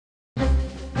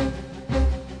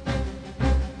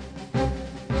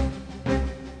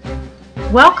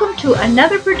Welcome to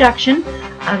another production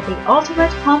of the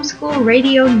Ultimate Homeschool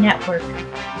Radio Network.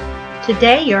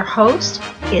 Today your host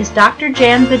is Dr.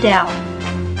 Jan Bedell.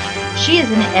 She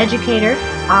is an educator,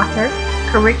 author,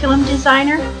 curriculum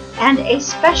designer, and a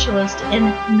specialist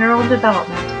in neural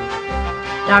development.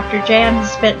 Dr. Jan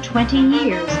has spent 20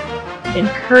 years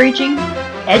encouraging,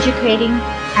 educating,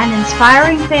 and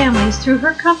inspiring families through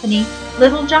her company,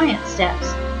 Little Giant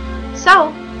Steps.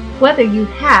 So, whether you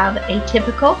have a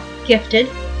typical, gifted,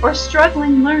 or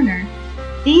struggling learner,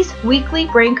 these weekly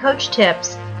Brain Coach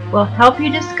tips will help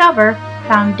you discover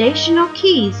foundational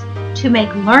keys to make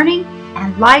learning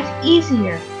and life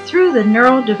easier through the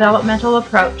neurodevelopmental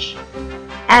approach.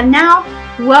 And now,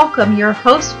 welcome your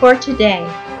host for today.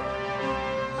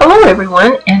 Hello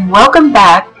everyone, and welcome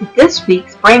back to this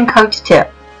week's Brain Coach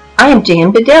tip. I am Jan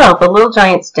Bedell, the Little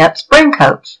Giant Steps Brain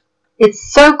Coach.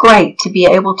 It's so great to be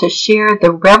able to share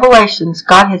the revelations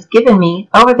God has given me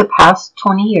over the past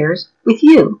 20 years with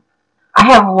you. I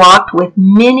have walked with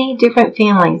many different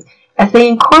families as they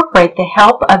incorporate the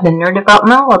help of the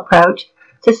neurodevelopmental approach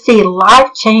to see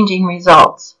life-changing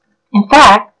results. In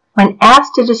fact, when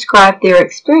asked to describe their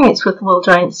experience with Little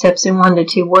Giant Steps in 1 to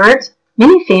 2 words,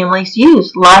 many families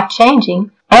use life-changing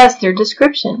as their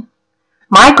description.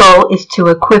 My goal is to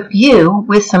equip you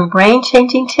with some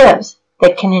brain-changing tips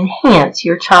that can enhance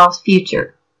your child's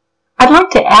future. I'd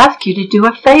like to ask you to do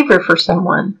a favor for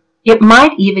someone. It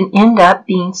might even end up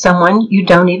being someone you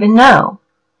don't even know.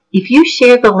 If you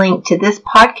share the link to this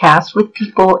podcast with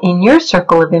people in your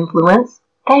circle of influence,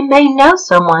 they may know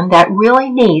someone that really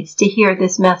needs to hear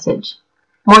this message.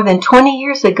 More than 20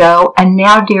 years ago, a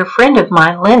now dear friend of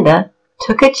mine, Linda,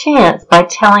 took a chance by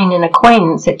telling an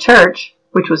acquaintance at church,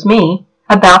 which was me,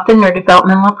 about the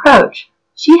neurodevelopmental approach.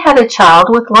 She had a child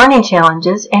with learning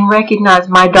challenges and recognized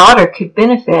my daughter could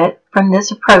benefit from this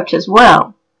approach as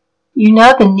well. You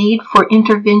know, the need for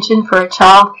intervention for a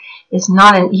child is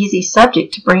not an easy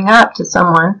subject to bring up to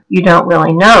someone you don't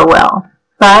really know well.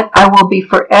 But I will be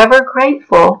forever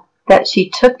grateful that she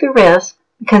took the risk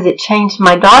because it changed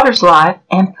my daughter's life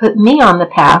and put me on the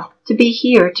path to be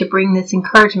here to bring this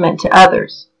encouragement to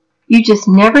others. You just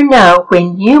never know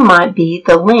when you might be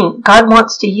the link God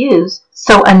wants to use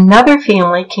so another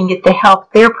family can get the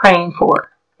help they're praying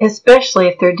for, especially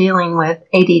if they're dealing with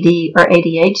ADD or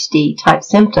ADHD type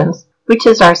symptoms, which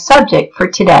is our subject for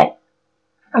today.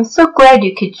 I'm so glad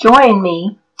you could join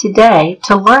me today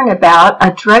to learn about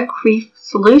a drug-free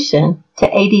solution to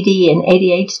ADD and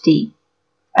ADHD.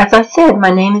 As I said,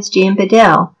 my name is Jan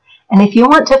Bedell, and if you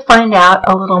want to find out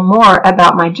a little more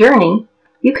about my journey,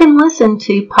 you can listen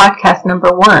to podcast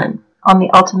number 1 on the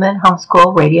Ultimate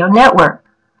Homeschool Radio Network.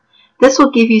 This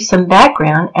will give you some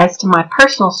background as to my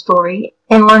personal story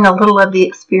and learn a little of the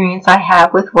experience I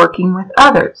have with working with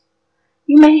others.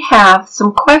 You may have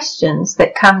some questions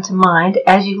that come to mind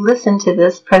as you listen to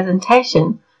this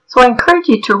presentation, so I encourage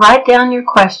you to write down your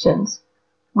questions.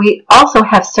 We also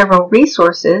have several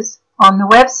resources on the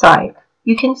website.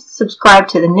 You can subscribe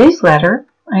to the newsletter.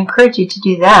 I encourage you to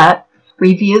do that.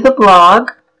 Review the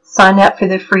blog, sign up for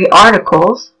the free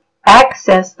articles,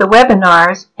 access the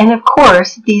webinars, and of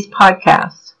course, these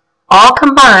podcasts. All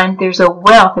combined, there's a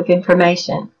wealth of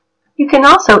information. You can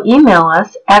also email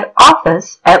us at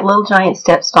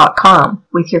office@littlegiantsteps.com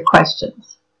with your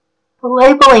questions. The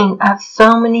labeling of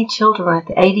so many children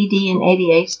with ADD and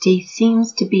ADHD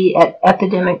seems to be at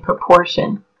epidemic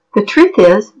proportion. The truth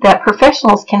is that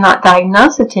professionals cannot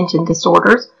diagnose attention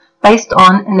disorders based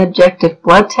on an objective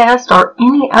blood test or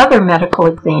any other medical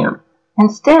exam.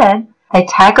 Instead, they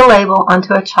tag a label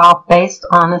onto a child based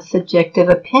on a subjective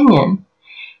opinion,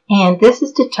 and this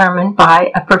is determined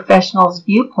by a professional's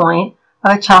viewpoint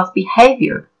of a child's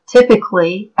behavior,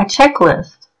 typically a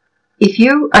checklist. If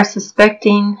you are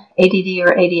suspecting ADD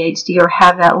or ADHD or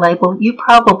have that label, you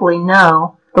probably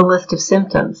know the list of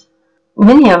symptoms.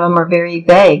 Many of them are very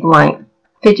vague, like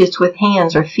fidgets with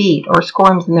hands or feet or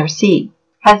squirms in their seat,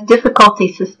 has difficulty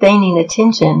sustaining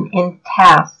attention in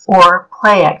tasks or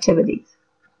play activities,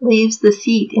 leaves the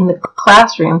seat in the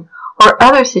classroom or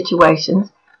other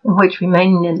situations in which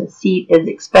remaining in the seat is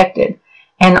expected,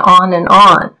 and on and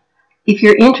on. If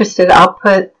you're interested, I'll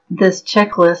put this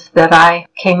checklist that I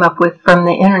came up with from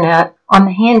the internet on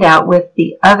the handout with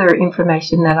the other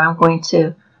information that I'm going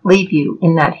to leave you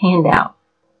in that handout.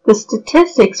 The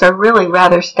statistics are really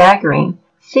rather staggering.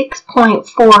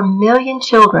 6.4 million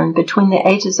children between the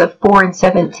ages of 4 and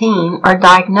 17 are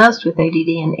diagnosed with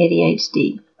ADD and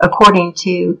ADHD, according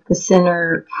to the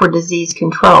Center for Disease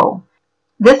Control.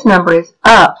 This number is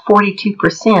up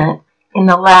 42% in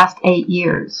the last 8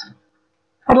 years.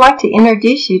 I'd like to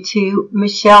introduce you to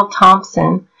Michelle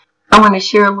Thompson. I want to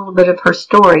share a little bit of her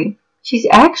story. She's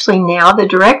actually now the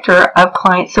director of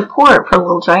client support for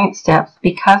Little Giant Steps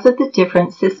because of the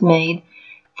difference this made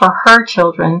for her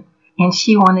children, and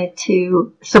she wanted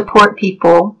to support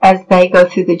people as they go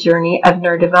through the journey of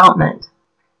neurodevelopment.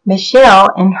 Michelle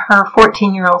and her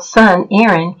 14-year-old son,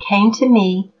 Aaron, came to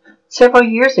me several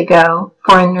years ago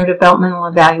for a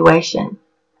neurodevelopmental evaluation.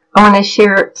 I want to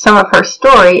share some of her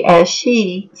story as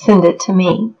she sent it to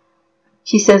me.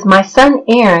 She says, "My son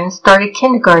Aaron started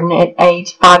kindergarten at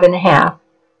age 5.5.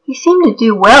 He seemed to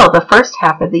do well the first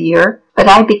half of the year, but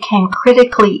I became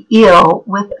critically ill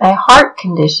with a heart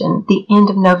condition the end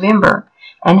of November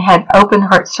and had open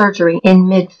heart surgery in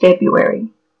mid-February.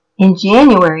 In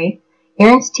January,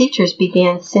 Aaron's teachers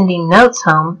began sending notes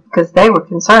home because they were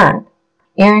concerned.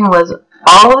 Aaron was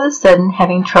all of a sudden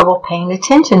having trouble paying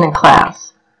attention in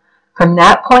class. From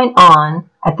that point on,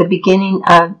 at the beginning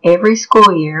of every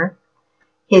school year,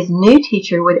 his new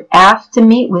teacher would ask to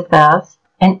meet with us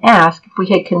and ask if we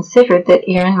had considered that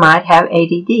Aaron might have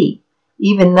ADD,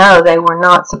 even though they were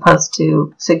not supposed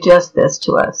to suggest this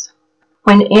to us.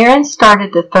 When Aaron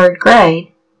started the 3rd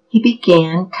grade, he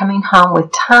began coming home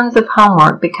with tons of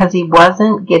homework because he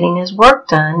wasn't getting his work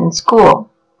done in school.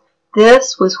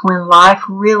 This was when life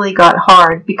really got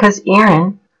hard because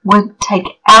Aaron would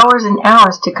take hours and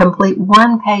hours to complete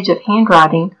 1 page of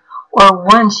handwriting or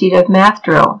 1 sheet of math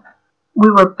drill. We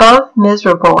were both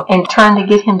miserable, and trying to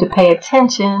get him to pay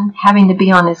attention, having to be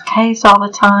on his case all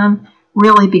the time,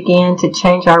 really began to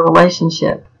change our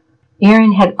relationship.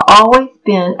 Aaron had always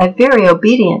been a very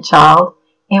obedient child,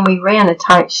 and we ran a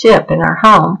tight ship in our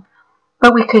home,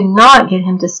 but we could not get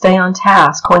him to stay on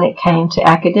task when it came to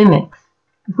academics.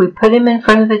 If we put him in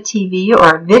front of a TV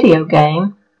or a video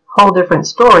game, whole different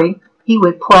story, he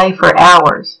would play for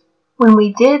hours. When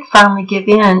we did finally give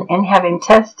in and have him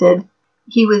tested,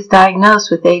 he was diagnosed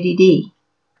with ADD.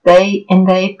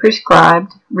 They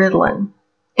prescribed Ritalin.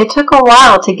 It took a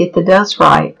while to get the dose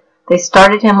right. They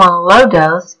started him on a low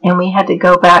dose, and we had to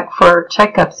go back for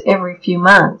checkups every few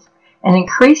months and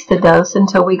increase the dose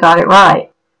until we got it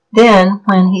right. Then,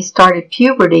 when he started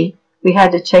puberty, we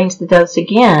had to change the dose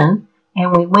again,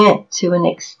 and we went to an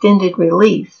extended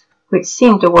release, which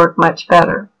seemed to work much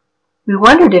better. We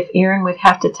wondered if Aaron would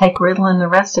have to take Ritalin the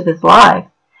rest of his life,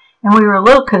 and we were a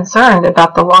little concerned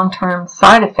about the long-term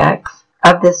side effects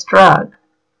of this drug.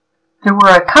 There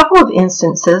were a couple of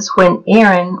instances when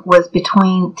Aaron was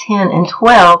between 10 and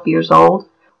 12 years old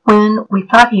when we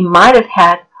thought he might have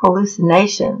had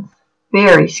hallucinations.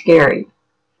 Very scary.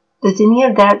 Does any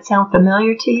of that sound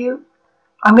familiar to you?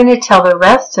 I'm going to tell the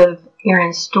rest of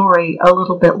Aaron's story a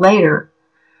little bit later,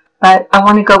 but I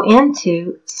want to go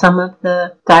into some of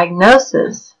the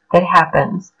diagnosis that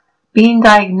happens. Being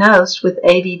diagnosed with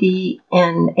ADD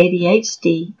and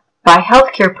ADHD by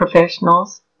healthcare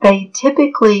professionals, they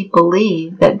typically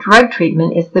believe that drug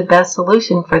treatment is the best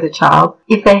solution for the child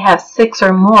if they have 6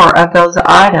 or more of those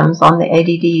items on the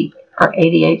ADD or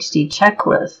ADHD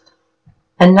checklist.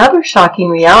 Another shocking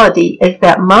reality is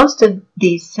that most of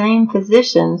these same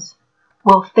physicians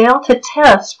will fail to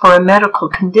test for a medical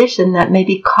condition that may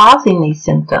be causing these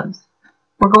symptoms.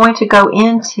 We're going to go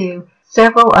into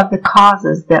several of the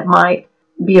causes that might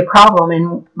be a problem,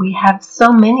 and we have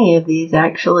so many of these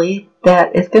actually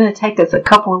that it's going to take us a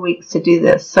couple of weeks to do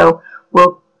this. So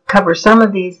we'll cover some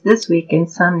of these this week and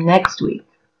some next week.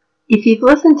 If you've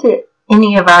listened to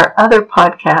any of our other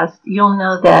podcasts, you'll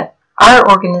know that our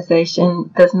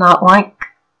organization does not like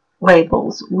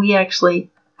labels. We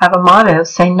actually have a motto,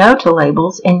 say no to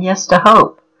labels and yes to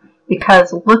hope,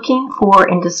 because looking for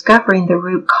and discovering the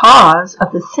root cause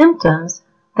of the symptoms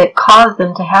that cause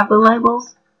them to have the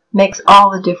labels makes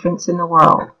all the difference in the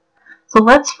world. So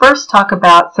let's first talk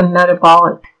about some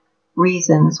metabolic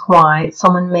reasons why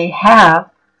someone may have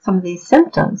some of these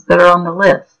symptoms that are on the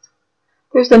list.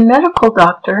 There's a medical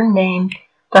doctor named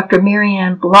Dr.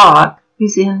 Marianne Block,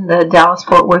 who's in the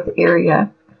Dallas-Fort Worth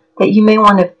area, that you may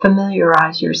want to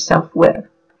familiarize yourself with.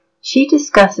 She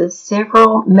discusses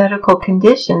several medical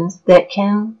conditions that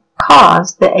can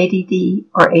cause the ADD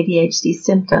or ADHD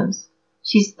symptoms.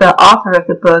 She's the author of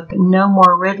the book No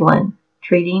More Ritalin,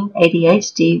 Treating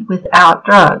ADHD Without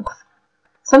Drugs.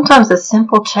 Sometimes a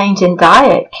simple change in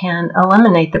diet can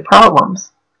eliminate the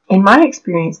problems. In my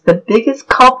experience, the biggest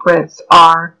culprits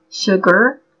are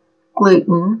sugar,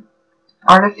 gluten,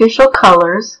 artificial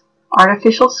colors,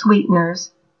 artificial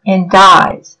sweeteners, and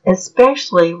dyes,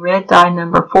 especially red dye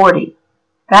number 40.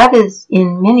 That is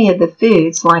in many of the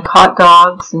foods like hot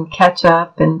dogs and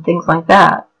ketchup and things like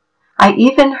that. I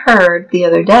even heard the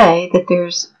other day that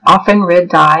there's often red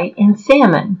dye in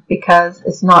salmon because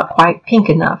it's not quite pink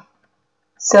enough.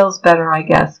 Sells better, I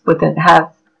guess, when it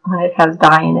has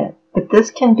dye in it. but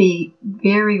this can be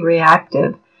very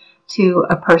reactive to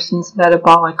a person's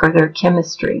metabolic or their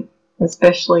chemistry,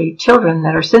 especially children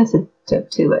that are sensitive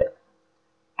to it.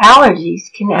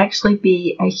 Allergies can actually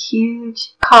be a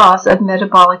huge cause of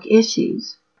metabolic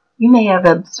issues. You may have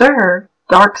observed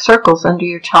dark circles under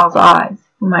your child's eyes.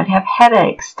 You might have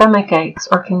headaches, stomach aches,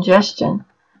 or congestion.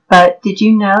 But did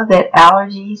you know that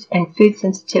allergies and food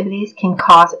sensitivities can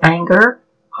cause anger,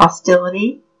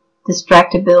 hostility,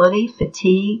 distractibility,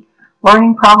 fatigue,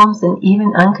 learning problems, and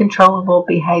even uncontrollable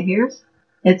behaviors?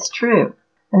 It's true.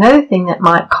 Another thing that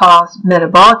might cause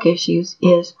metabolic issues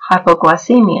is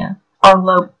hypoglycemia, or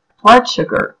low blood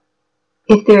sugar.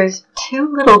 If there's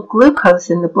too little glucose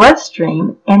in the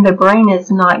bloodstream and the brain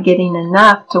is not getting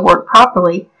enough to work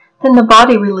properly, then the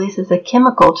body releases a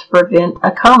chemical to prevent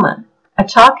a coma. A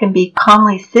child can be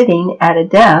calmly sitting at a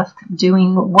desk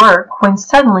doing work when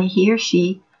suddenly he or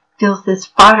she feels this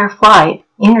fight or flight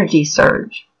energy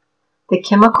surge. The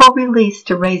chemical released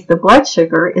to raise the blood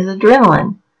sugar is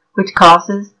adrenaline, which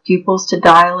causes pupils to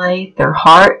dilate, their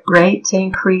heart rate to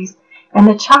increase, and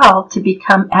the child to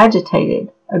become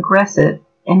agitated, aggressive,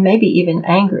 and maybe even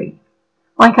angry.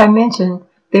 Like I mentioned,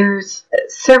 there's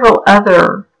several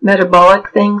other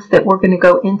metabolic things that we're going to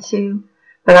go into,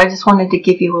 but I just wanted to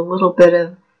give you a little bit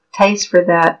of taste for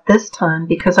that this time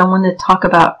because I want to talk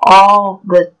about all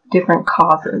the different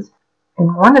causes.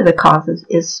 And one of the causes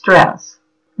is stress.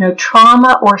 Now,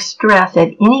 trauma or stress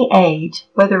at any age,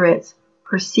 whether it's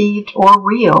perceived or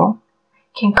real,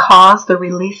 can cause the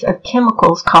release of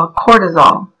chemicals called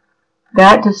cortisol.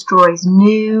 That destroys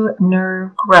new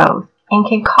nerve growth and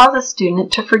can cause a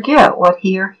student to forget what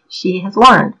he or she has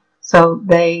learned. So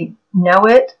they know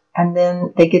it, and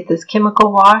then they get this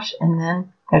chemical wash, and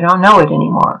then they don't know it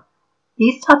anymore.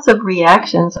 These types of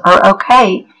reactions are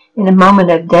okay in a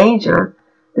moment of danger,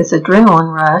 this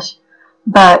adrenaline rush,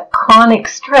 but chronic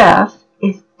stress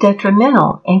is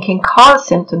detrimental and can cause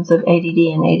symptoms of ADD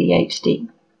and ADHD.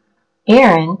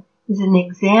 Aaron is an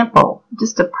example,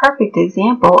 just a perfect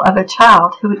example of a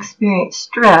child who experienced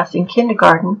stress in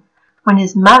kindergarten when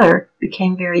his mother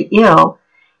became very ill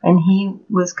and he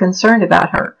was concerned about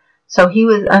her. So he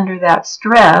was under that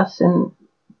stress, and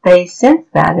they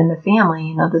sensed that in the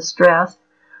family, the stress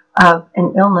of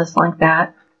an illness like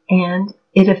that, and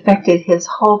it affected his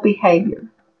whole behavior.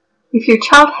 If your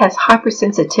child has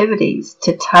hypersensitivities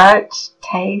to touch,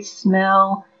 taste,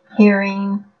 smell,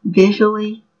 hearing,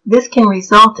 visually, this can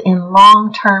result in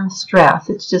long-term stress.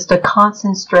 It's just a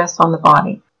constant stress on the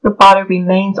body. The body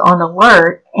remains on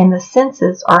alert, and the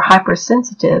senses are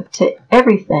hypersensitive to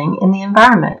everything in the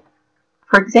environment.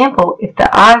 For example, if the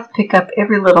eyes pick up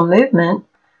every little movement,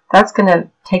 that's going to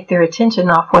take their attention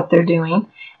off what they're doing.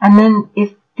 And then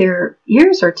if their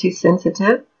ears are too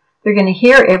sensitive, they're going to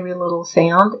hear every little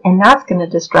sound, and that's going to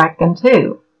distract them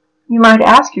too. You might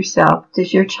ask yourself,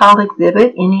 does your child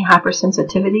exhibit any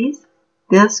hypersensitivities?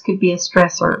 This could be a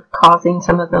stressor causing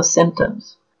some of those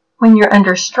symptoms. When you're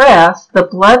under stress, the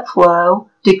blood flow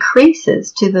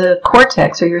decreases to the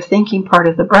cortex, or your thinking part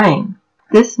of the brain.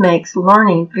 This makes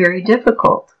learning very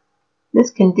difficult.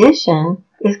 This condition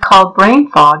is called brain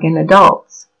fog in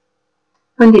adults.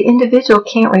 When the individual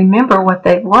can't remember what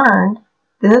they've learned,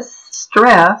 this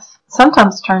stress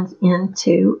sometimes turns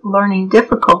into learning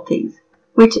difficulties,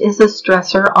 which is a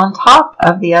stressor on top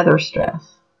of the other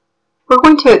stress. We're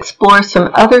going to explore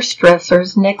some other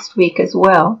stressors next week as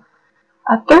well.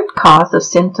 A third cause of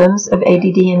symptoms of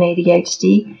ADD and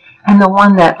ADHD, and the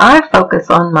one that I focus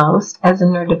on most as a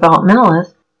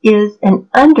neurodevelopmentalist, is an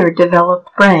underdeveloped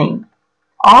brain.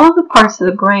 All of the parts of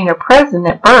the brain are present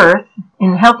at birth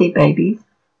in healthy babies.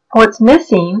 What's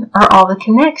missing are all the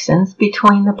connections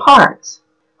between the parts.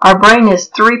 Our brain is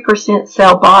 3%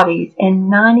 cell bodies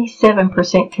and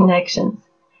 97% connections.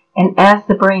 And as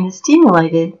the brain is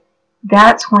stimulated,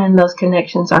 that's when those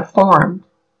connections are formed.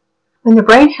 When the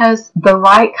brain has the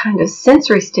right kind of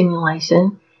sensory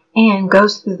stimulation and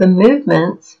goes through the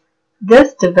movements,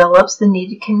 this develops the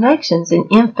needed connections in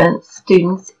infants,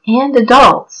 students, and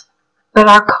adults. But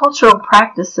our cultural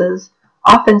practices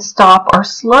often stop or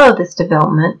slow this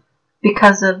development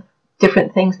because of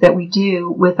different things that we do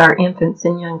with our infants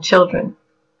and young children.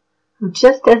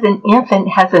 Just as an infant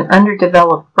has an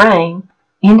underdeveloped brain,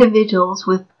 individuals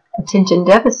with attention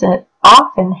deficit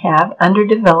often have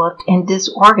underdeveloped and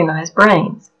disorganized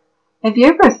brains. Have you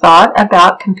ever thought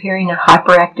about comparing a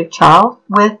hyperactive child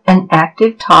with an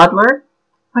active toddler?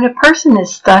 When a person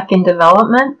is stuck in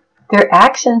development, their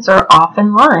actions are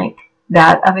often like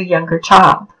that of a younger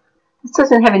child. This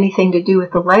doesn't have anything to do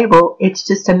with the label. It's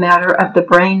just a matter of the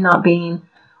brain not being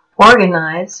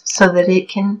organized so that it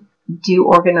can do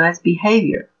organized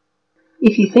behavior.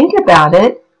 If you think about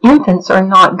it, Infants are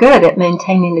not good at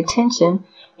maintaining attention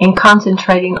and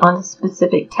concentrating on a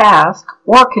specific task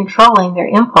or controlling their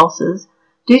impulses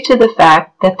due to the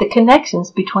fact that the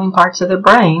connections between parts of the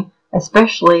brain,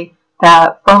 especially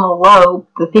that frontal lobe,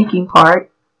 the thinking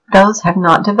part, those have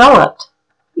not developed.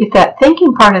 If that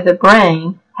thinking part of the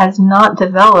brain has not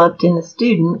developed in the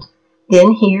student,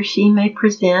 then he or she may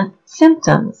present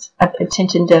symptoms of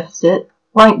attention deficit,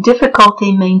 like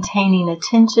difficulty maintaining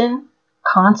attention,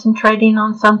 concentrating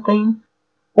on something,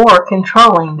 or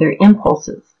controlling their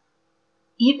impulses.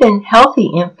 Even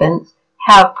healthy infants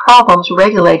have problems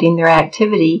regulating their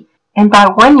activity, and by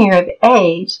 1 year of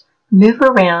age, move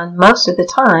around most of the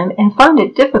time and find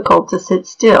it difficult to sit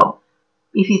still.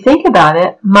 If you think about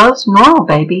it, most normal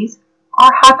babies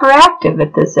are hyperactive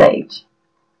at this age.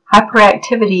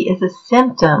 Hyperactivity is a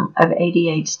symptom of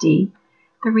ADHD,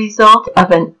 the result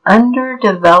of an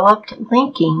underdeveloped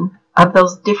linking of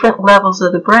those different levels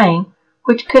of the brain,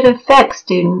 which could affect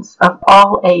students of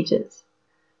all ages.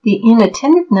 The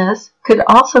inattentiveness could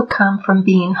also come from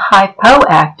being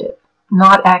hypoactive,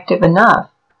 not active enough.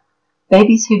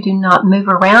 Babies who do not move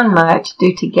around much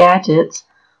due to gadgets,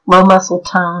 low muscle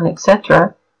tone,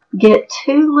 etc., get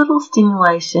too little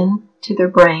stimulation to their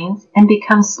brains and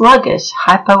become sluggish,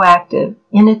 hypoactive,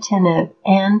 inattentive,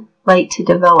 and late to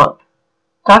develop.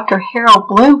 Dr. Harold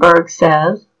Bloomberg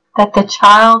says that the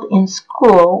child in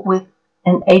school with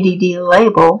an ADD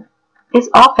label is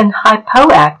often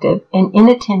hypoactive and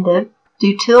inattentive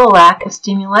due to a lack of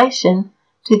stimulation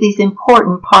to these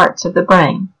important parts of the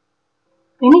brain.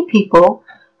 Many people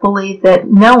believe that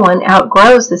no one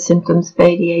outgrows the symptoms of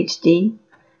ADHD,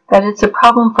 that it's a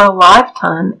problem for a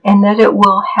lifetime, and that it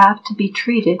will have to be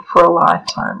treated for a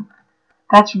lifetime.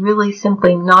 That's really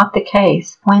simply not the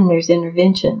case when there's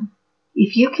intervention.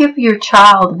 If you give your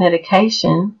child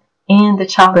medication and the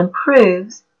child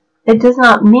improves, it does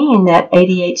not mean that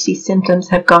ADHD symptoms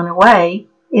have gone away.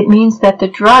 It means that the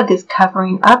drug is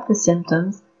covering up the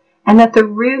symptoms and that the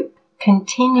root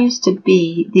continues to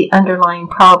be the underlying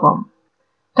problem.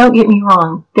 Don't get me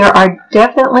wrong, there are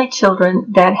definitely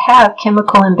children that have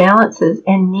chemical imbalances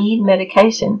and need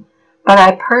medication, but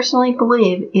I personally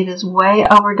believe it is way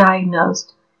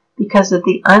overdiagnosed because of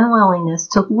the unwillingness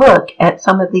to look at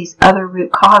some of these other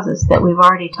root causes that we've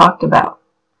already talked about.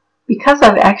 Because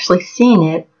I've actually seen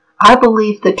it, I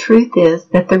believe the truth is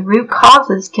that the root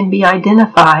causes can be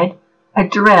identified,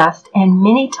 addressed, and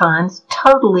many times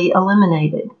totally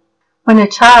eliminated. When a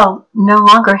child no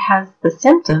longer has the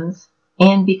symptoms,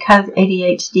 and because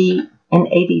ADHD and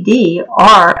ADD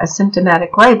are a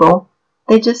symptomatic label,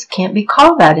 they just can't be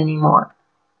called that anymore.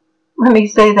 Let me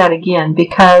say that again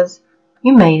because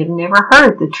you may have never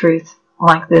heard the truth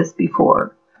like this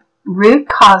before. Root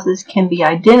causes can be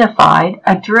identified,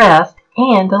 addressed,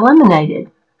 and eliminated.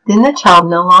 Then the child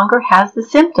no longer has the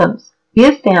symptoms. We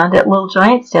have found at Little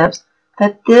Giant Steps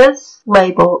that this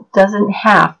label doesn't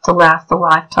have to last a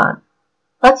lifetime.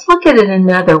 Let's look at it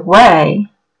another way,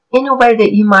 in a way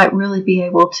that you might really be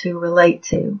able to relate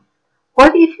to.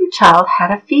 What if your child had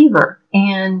a fever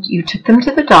and you took them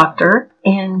to the doctor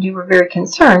and you were very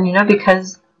concerned,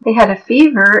 because they had a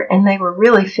fever and they were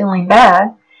really feeling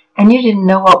bad and you didn't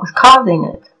know what was causing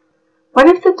it? What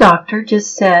if the doctor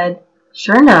just said,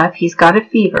 sure enough, he's got a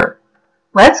fever.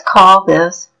 Let's call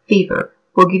this fever.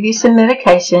 We'll give you some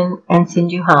medication and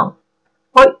send you home.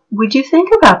 What would you think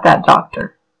about that,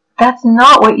 doctor? That's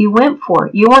not what you went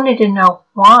for. You wanted to know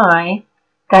why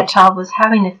that child was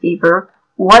having a fever,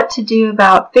 what to do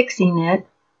about fixing it,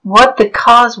 what the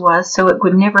cause was so it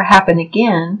would never happen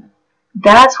again.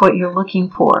 That's what you're looking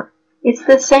for. It's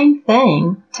the same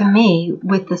thing to me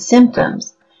with the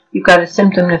symptoms. You've got a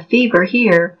symptom of fever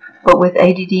here, but with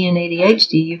ADD and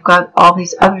ADHD, you've got all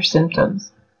these other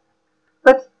symptoms.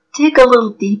 Let's dig a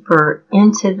little deeper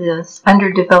into this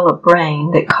underdeveloped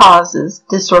brain that causes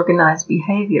disorganized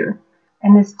behavior.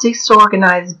 And this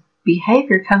disorganized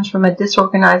behavior comes from a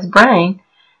disorganized brain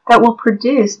that will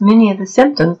produce many of the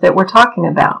symptoms that we're talking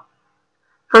about.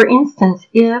 For instance,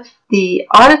 if the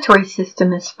auditory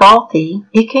system is faulty,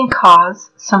 it can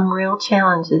cause some real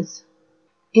challenges.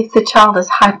 If the child is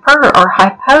hyper or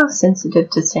hyposensitive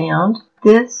to sound,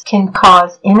 this can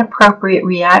cause inappropriate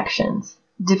reactions,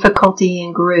 difficulty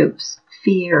in groups,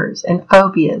 fears, and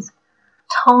phobias,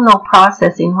 tonal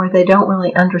processing where they don't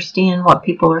really understand what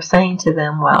people are saying to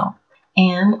them well,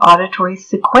 and auditory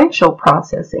sequential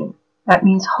processing. That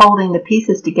means holding the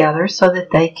pieces together so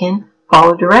that they can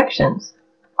follow directions.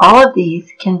 All of these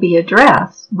can be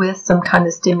addressed with some kind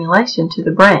of stimulation to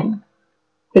the brain.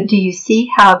 But do you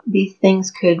see how these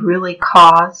things could really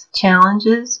cause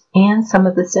challenges and some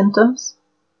of the symptoms?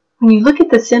 When you look at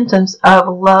the symptoms of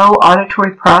low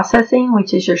auditory processing,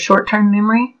 which is your short-term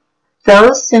memory,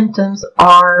 those symptoms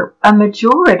are a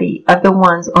majority of the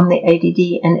ones on the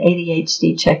ADD and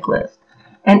ADHD checklist,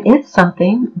 and it's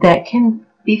something that can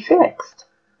be fixed.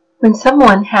 When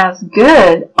someone has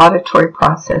good auditory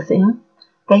processing,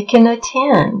 they can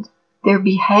attend. Their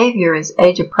behavior is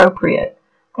age appropriate.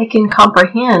 They can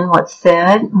comprehend what's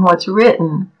said and what's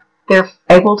written. They're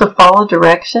able to follow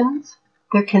directions.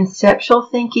 Their conceptual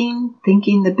thinking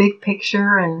the big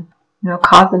picture and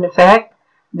cause and effect,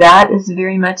 that is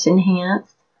very much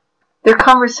enhanced. Their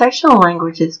conversational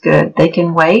language is good. They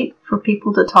can wait for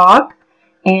people to talk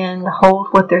and hold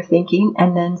what they're thinking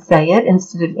and then say it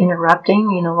instead of interrupting,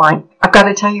 like, I've got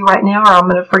to tell you right now or I'm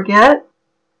going to forget.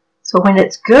 So when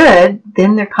it's good,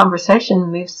 then their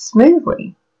conversation moves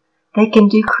smoothly. They can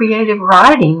do creative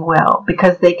writing well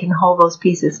because they can hold those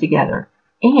pieces together.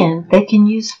 And they can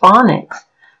use phonics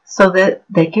so that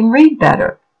they can read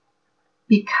better.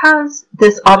 Because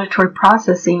this auditory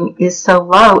processing is so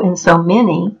low in so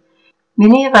many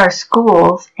of our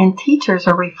schools and teachers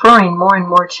are referring more and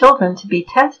more children to be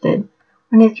tested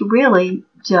when it's really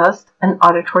just an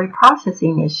auditory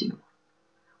processing issue.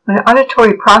 When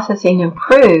auditory processing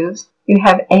improves, you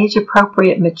have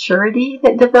age-appropriate maturity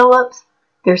that develops,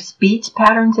 their speech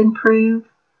patterns improve,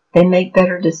 they make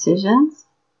better decisions,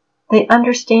 they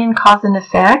understand cause and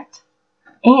effect,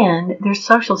 and their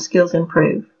social skills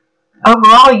improve.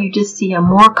 Overall, you just see a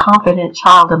more confident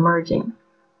child emerging.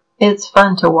 It's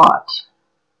fun to watch.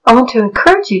 I want to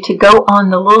encourage you to go on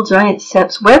the Little Giant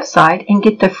Steps website and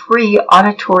get the free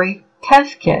auditory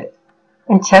test kit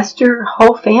and test your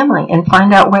whole family and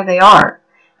find out where they are.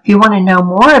 If you want to know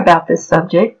more about this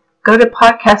subject, go to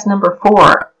podcast number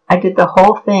 4. I did the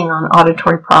whole thing on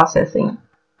auditory processing.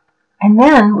 And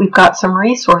then we've got some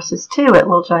resources too at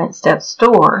Little Giant Steps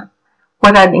store.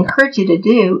 What I'd encourage you to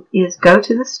do is go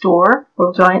to the store,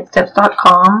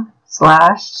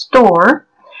 littlegiantsteps.com/store,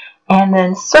 and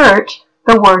then search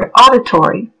the word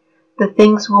auditory. The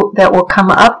things that will come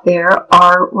up there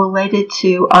are related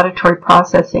to auditory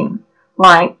processing,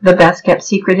 like The Best Kept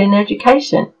Secret in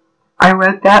Education. I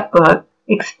wrote that book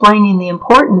explaining the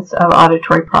importance of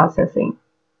auditory processing.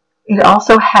 It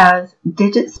also has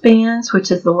digit spans, which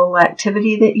is the little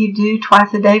activity that you do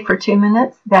twice a day for 2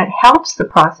 minutes that helps the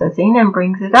processing and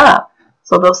brings it up,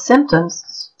 so those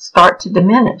symptoms start to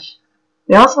diminish.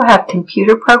 They also have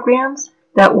computer programs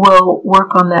that will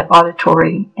work on that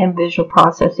auditory and visual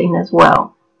processing as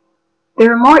well.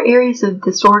 There are more areas of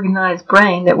disorganized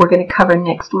brain that we're going to cover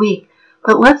next week,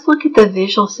 but let's look at the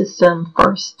visual system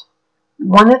first.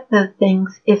 One of the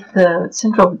things, if the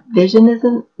central vision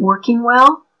isn't working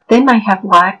well, they might have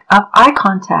lack of eye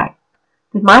contact.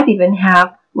 They might even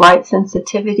have light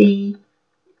sensitivity.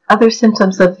 Other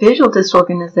symptoms of visual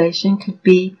disorganization could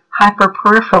be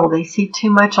hyperperipheral. They see too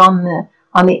much on the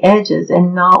edges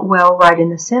and not well right in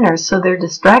the center, so they're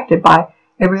distracted by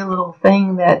every little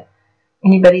thing that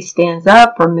anybody stands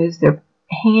up or moves their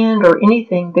hand or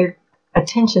anything. Their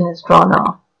attention is drawn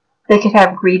off. They could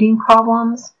have reading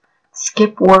problems,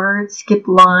 skip words, skip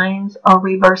lines, or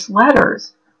reverse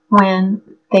letters when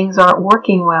things aren't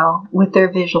working well with their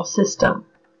visual system.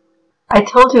 I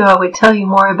told you I would tell you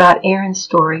more about Aaron's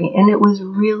story, and it was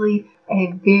really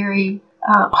a very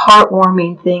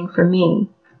heartwarming thing for me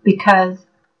because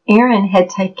Aaron had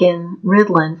taken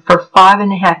Ritalin for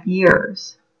 5.5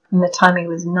 years from the time he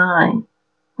was 9.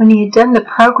 When he had done the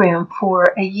program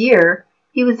for a year,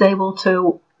 he was able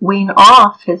to wean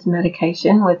off his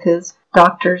medication with his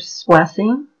doctor's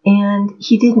blessing, and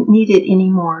he didn't need it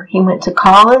anymore. He went to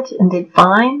college and did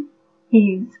fine.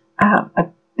 He's a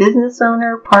business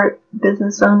owner, part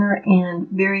business owner, and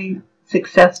very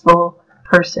successful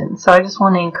person. So I just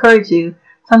want to encourage you,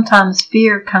 sometimes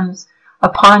fear comes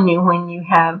upon you when you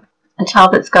have a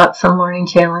child that's got some learning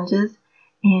challenges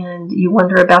and you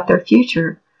wonder about their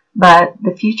future, but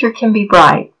the future can be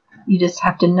bright. You just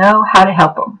have to know how to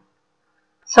help them.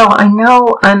 So I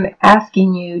know I'm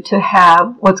asking you to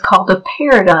have what's called a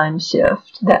paradigm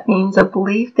shift. That means a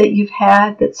belief that you've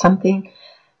had that something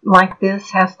like this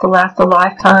has to last a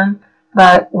lifetime.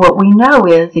 But what we know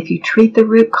is if you treat the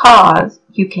root cause,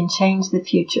 you can change the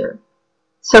future.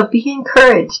 So be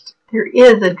encouraged. There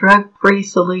is a drug-free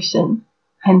solution,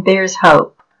 and there's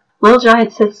hope. Little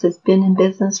Giant Steps has been in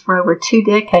business for over 2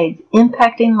 decades,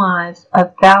 impacting lives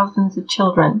of thousands of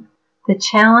children. The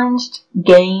challenged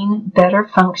gain better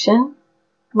function,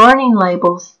 learning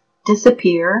labels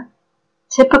disappear,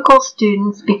 typical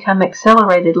students become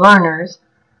accelerated learners,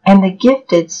 and the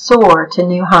gifted soar to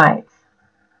new heights.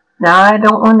 Now, I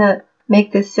don't want to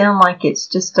make this sound like it's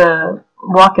just a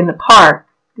walk in the park.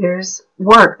 There's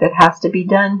work that has to be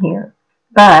done here,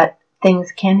 but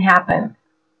things can happen.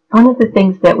 One of the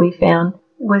things that we found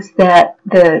was that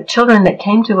the children that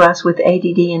came to us with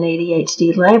ADD and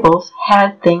ADHD labels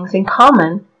had things in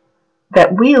common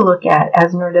that we look at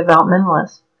as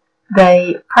neurodevelopmentalists.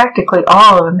 They, practically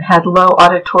all of them, had low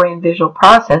auditory and visual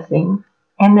processing,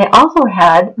 and they also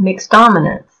had mixed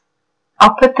dominance.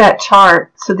 I'll put that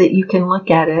chart so that you can look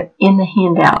at it in the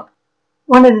handout.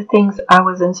 One of the things I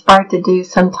was inspired to do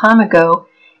some time ago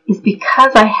is,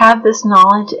 because I have this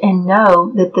knowledge and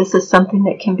know that this is something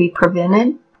that can be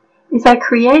prevented, is I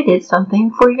created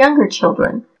something for younger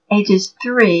children, ages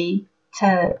 3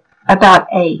 to about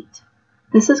 8.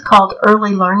 This is called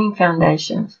Early Learning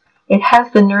Foundations. It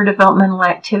has the neurodevelopmental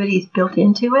activities built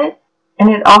into it, and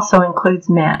it also includes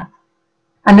math.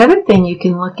 Another thing you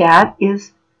can look at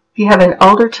is if you have an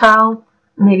older child,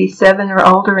 maybe 7 or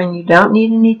older, and you don't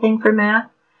need anything for math,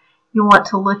 you want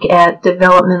to look at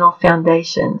developmental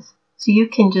foundations. So you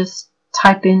can just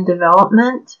type in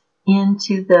development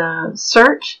into the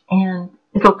search and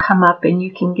it'll come up and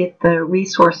you can get the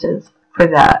resources for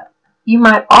that. You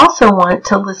might also want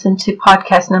to listen to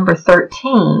podcast number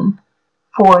 13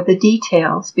 for the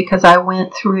details, because I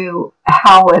went through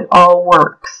how it all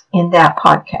works in that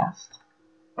podcast.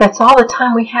 That's all the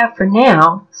time we have for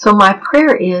now, so my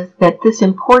prayer is that this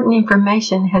important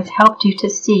information has helped you to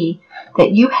see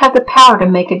that you have the power to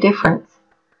make a difference.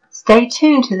 Stay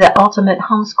tuned to the Ultimate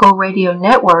Homeschool Radio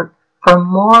Network for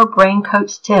more Brain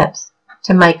Coach tips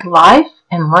to make life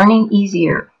and learning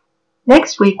easier.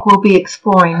 Next week we'll be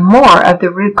exploring more of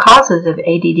the root causes of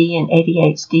ADD and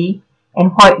ADHD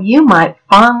and what you might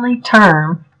fondly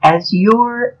term as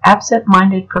your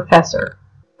absent-minded professor.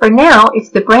 For now,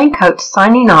 it's the Brain Coach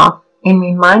signing off and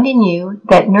reminding you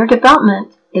that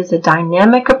neurodevelopment is a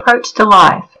dynamic approach to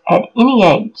life at any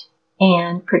age,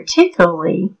 and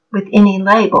particularly with any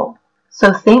label.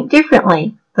 So think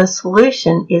differently. The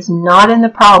solution is not in the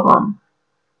problem,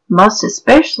 most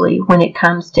especially when it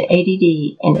comes to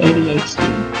ADD and ADHD.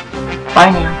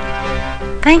 Bye now.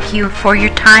 Thank you for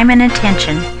your time and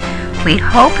attention. We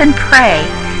hope and pray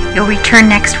you'll return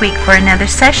next week for another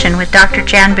session with Dr.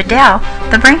 Jan Bedell,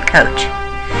 the Brain Coach.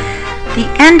 The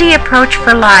ND Approach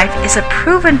for Life is a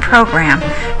proven program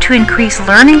to increase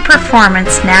learning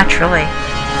performance naturally.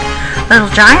 Little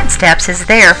Giant Steps is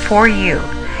there for you.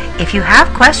 If you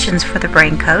have questions for the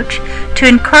Brain Coach to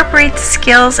incorporate the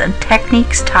skills and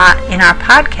techniques taught in our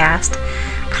podcast,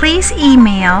 please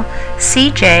email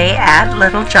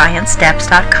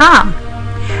cj@littlegiantsteps.com.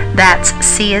 That's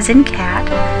C as in cat,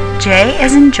 J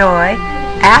as in joy,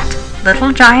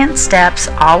 @littlegiantsteps,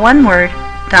 all one word,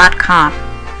 .com.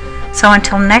 So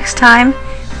until next time,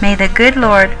 may the good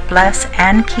Lord bless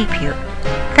and keep you.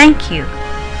 Thank you.